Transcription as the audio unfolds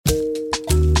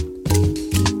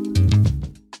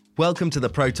Welcome to the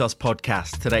Protos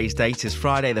Podcast. Today's date is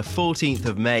Friday the 14th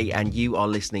of May and you are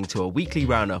listening to a weekly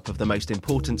roundup of the most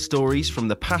important stories from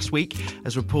the past week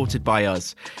as reported by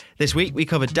us. This week we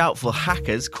covered doubtful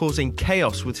hackers causing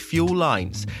chaos with fuel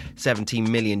lines, $17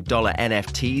 million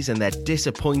NFTs and their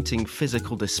disappointing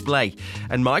physical display,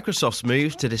 and Microsoft's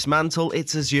move to dismantle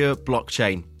its Azure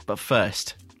blockchain. But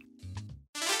first,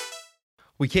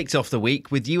 we kicked off the week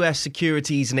with US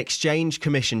Securities and Exchange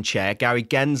Commission Chair Gary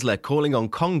Gensler calling on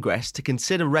Congress to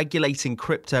consider regulating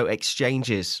crypto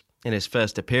exchanges. In his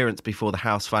first appearance before the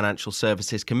House Financial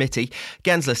Services Committee,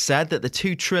 Gensler said that the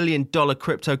 $2 trillion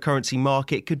cryptocurrency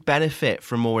market could benefit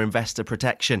from more investor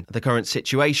protection. The current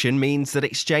situation means that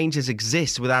exchanges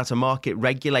exist without a market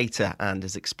regulator and,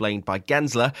 as explained by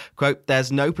Gensler, quote,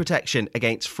 there's no protection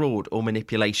against fraud or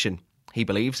manipulation. He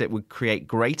believes it would create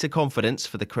greater confidence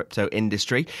for the crypto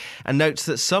industry and notes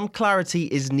that some clarity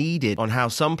is needed on how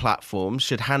some platforms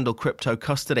should handle crypto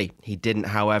custody. He didn't,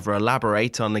 however,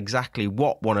 elaborate on exactly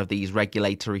what one of these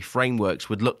regulatory frameworks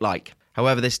would look like.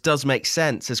 However, this does make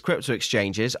sense as crypto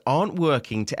exchanges aren't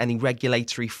working to any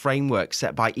regulatory framework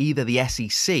set by either the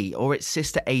SEC or its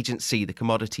sister agency, the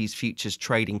Commodities Futures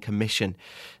Trading Commission.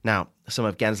 Now, some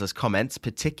of Gensler's comments,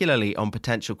 particularly on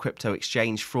potential crypto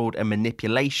exchange fraud and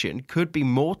manipulation, could be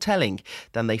more telling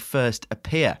than they first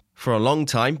appear. For a long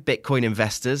time, Bitcoin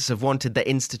investors have wanted the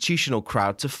institutional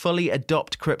crowd to fully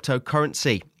adopt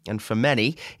cryptocurrency, and for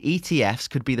many, ETFs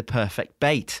could be the perfect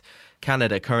bait.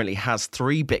 Canada currently has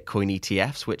 3 Bitcoin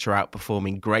ETFs, which are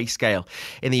outperforming Grayscale.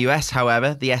 In the US,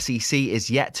 however, the SEC is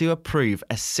yet to approve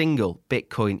a single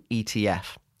Bitcoin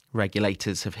ETF.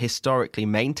 Regulators have historically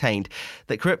maintained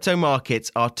that crypto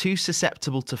markets are too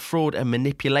susceptible to fraud and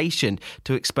manipulation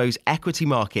to expose equity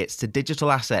markets to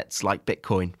digital assets like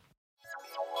Bitcoin.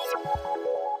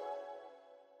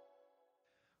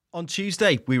 On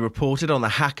Tuesday, we reported on the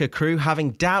hacker crew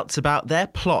having doubts about their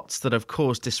plots that have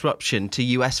caused disruption to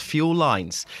US fuel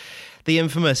lines. The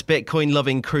infamous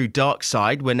Bitcoin-loving crew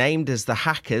DarkSide were named as the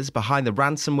hackers behind the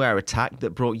ransomware attack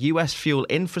that brought US fuel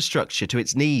infrastructure to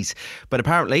its knees. But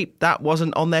apparently, that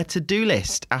wasn't on their to-do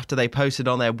list after they posted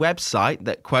on their website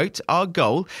that, quote, our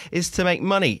goal is to make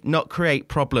money, not create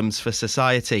problems for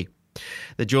society.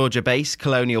 The Georgia-based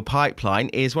Colonial Pipeline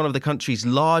is one of the country's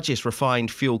largest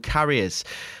refined fuel carriers.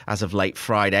 As of late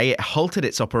Friday, it halted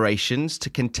its operations to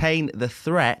contain the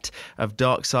threat of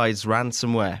DarkSide's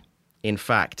ransomware. In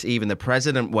fact, even the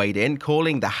president weighed in,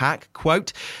 calling the hack,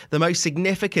 quote, the most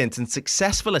significant and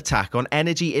successful attack on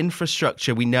energy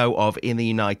infrastructure we know of in the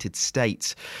United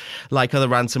States. Like other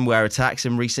ransomware attacks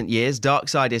in recent years,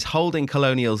 DarkSide is holding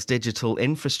Colonial's digital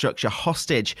infrastructure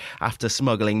hostage after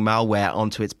smuggling malware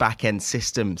onto its back-end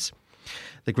systems.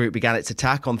 The group began its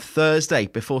attack on Thursday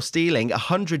before stealing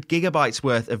 100 gigabytes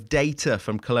worth of data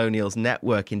from Colonial's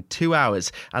network in 2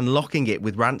 hours and locking it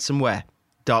with ransomware.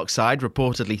 DarkSide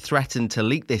reportedly threatened to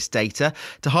leak this data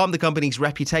to harm the company's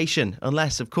reputation,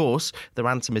 unless, of course, the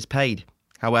ransom is paid.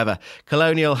 However,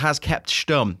 Colonial has kept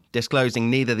stum,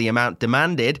 disclosing neither the amount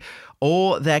demanded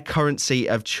or their currency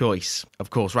of choice.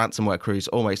 Of course, ransomware crews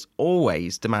almost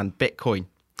always demand Bitcoin.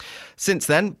 Since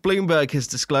then, Bloomberg has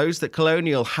disclosed that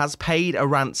Colonial has paid a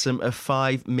ransom of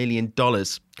 $5 million,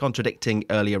 contradicting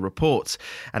earlier reports.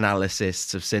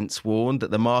 Analysts have since warned that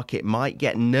the market might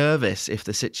get nervous if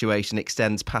the situation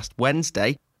extends past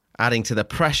Wednesday. Adding to the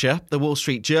pressure, the Wall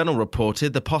Street Journal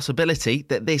reported the possibility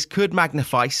that this could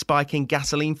magnify spiking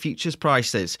gasoline futures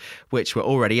prices, which were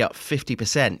already up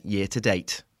 50% year to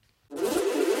date.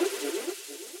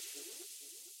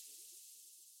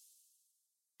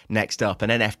 Next up, an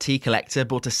NFT collector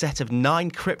bought a set of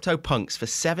 9 CryptoPunks for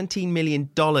 $17 million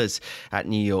at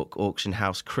New York auction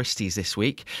house Christie's this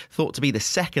week, thought to be the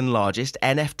second largest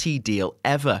NFT deal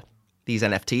ever. These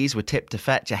NFTs were tipped to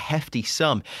fetch a hefty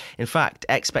sum. In fact,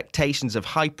 expectations of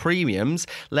high premiums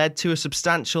led to a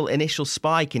substantial initial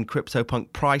spike in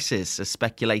CryptoPunk prices as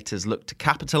speculators looked to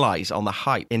capitalize on the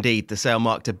hype. Indeed, the sale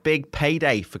marked a big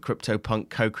payday for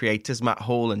CryptoPunk co-creators Matt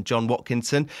Hall and John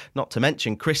Watkinson, not to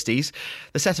mention Christie's.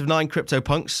 The set of 9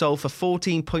 CryptoPunks sold for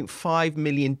 $14.5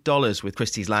 million, with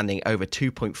Christie's landing over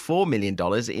 $2.4 million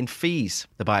in fees.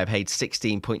 The buyer paid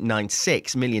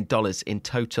 $16.96 million in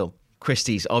total.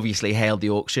 Christie's obviously hailed the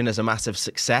auction as a massive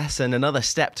success and another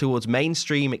step towards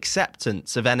mainstream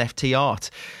acceptance of NFT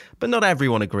art. But not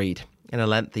everyone agreed. In a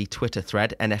lengthy Twitter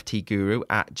thread, NFT guru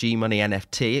at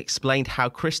GMoneyNFT explained how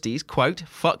Christie's, quote,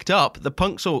 fucked up the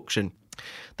punks auction.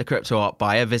 The crypto art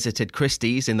buyer visited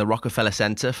Christie's in the Rockefeller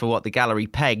Center for what the gallery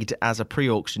pegged as a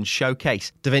pre-auction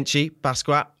showcase. Da Vinci,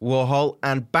 Basquiat, Warhol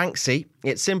and Banksy,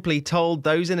 it simply told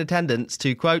those in attendance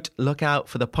to, quote, look out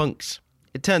for the punks.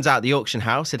 It turns out the auction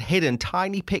house had hidden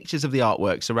tiny pictures of the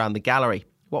artworks around the gallery.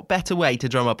 What better way to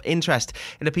drum up interest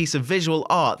in a piece of visual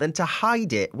art than to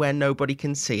hide it where nobody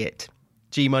can see it?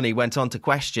 G-Money went on to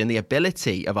question the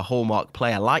ability of a Hallmark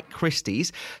player like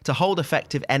Christie's to hold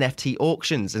effective NFT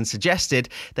auctions and suggested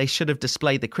they should have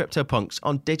displayed the CryptoPunks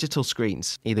on digital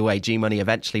screens. Either way, G-Money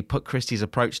eventually put Christie's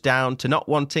approach down to not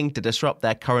wanting to disrupt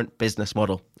their current business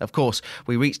model. Of course,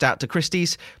 we reached out to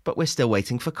Christie's, but we're still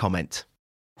waiting for comment.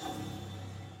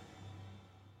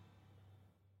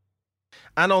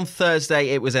 And on Thursday,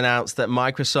 it was announced that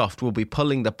Microsoft will be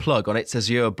pulling the plug on its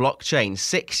Azure blockchain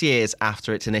 6 years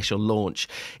after its initial launch.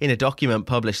 In a document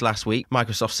published last week,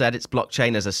 Microsoft said its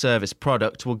blockchain as a service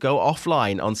product will go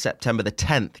offline on September the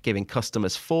 10th, giving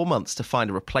customers 4 months to find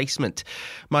a replacement.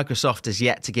 Microsoft has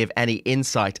yet to give any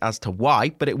insight as to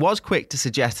why, but it was quick to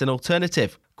suggest an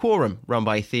alternative: Quorum, run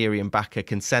by Ethereum backer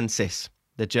ConsenSys.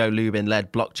 The Joe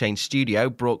Lubin-led blockchain studio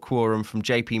brought Quorum from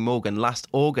JP Morgan last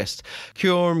August.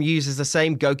 Quorum uses the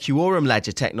same GoQorum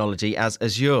ledger technology as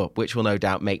Azure, which will no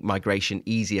doubt make migration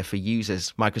easier for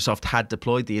users. Microsoft had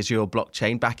deployed the Azure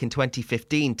blockchain back in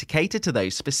 2015 to cater to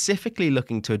those specifically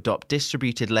looking to adopt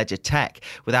distributed ledger tech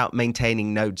without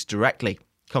maintaining nodes directly.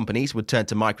 Companies would turn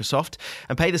to Microsoft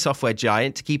and pay the software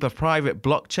giant to keep a private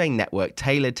blockchain network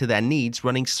tailored to their needs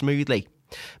running smoothly.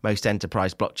 Most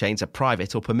enterprise blockchains are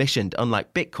private or permissioned,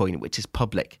 unlike Bitcoin, which is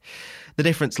public. The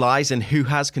difference lies in who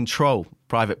has control.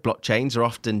 Private blockchains are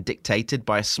often dictated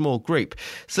by a small group,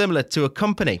 similar to a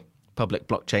company. Public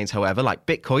blockchains, however, like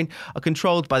Bitcoin, are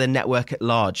controlled by the network at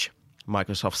large.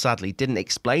 Microsoft sadly didn't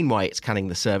explain why it's canning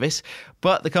the service,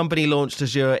 but the company launched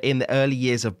Azure in the early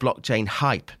years of blockchain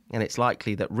hype, and it's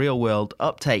likely that real-world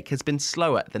uptake has been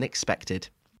slower than expected.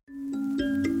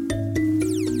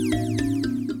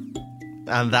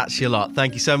 And that's your lot.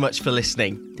 Thank you so much for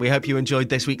listening. We hope you enjoyed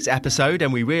this week's episode,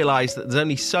 and we realise that there's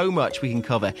only so much we can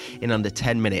cover in under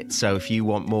 10 minutes. So if you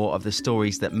want more of the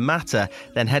stories that matter,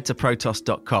 then head to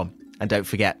Protos.com. And don't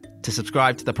forget to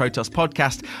subscribe to the Protos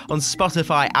podcast on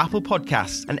Spotify, Apple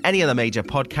Podcasts, and any other major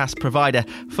podcast provider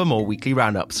for more weekly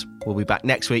roundups. We'll be back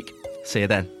next week. See you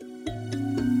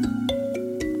then.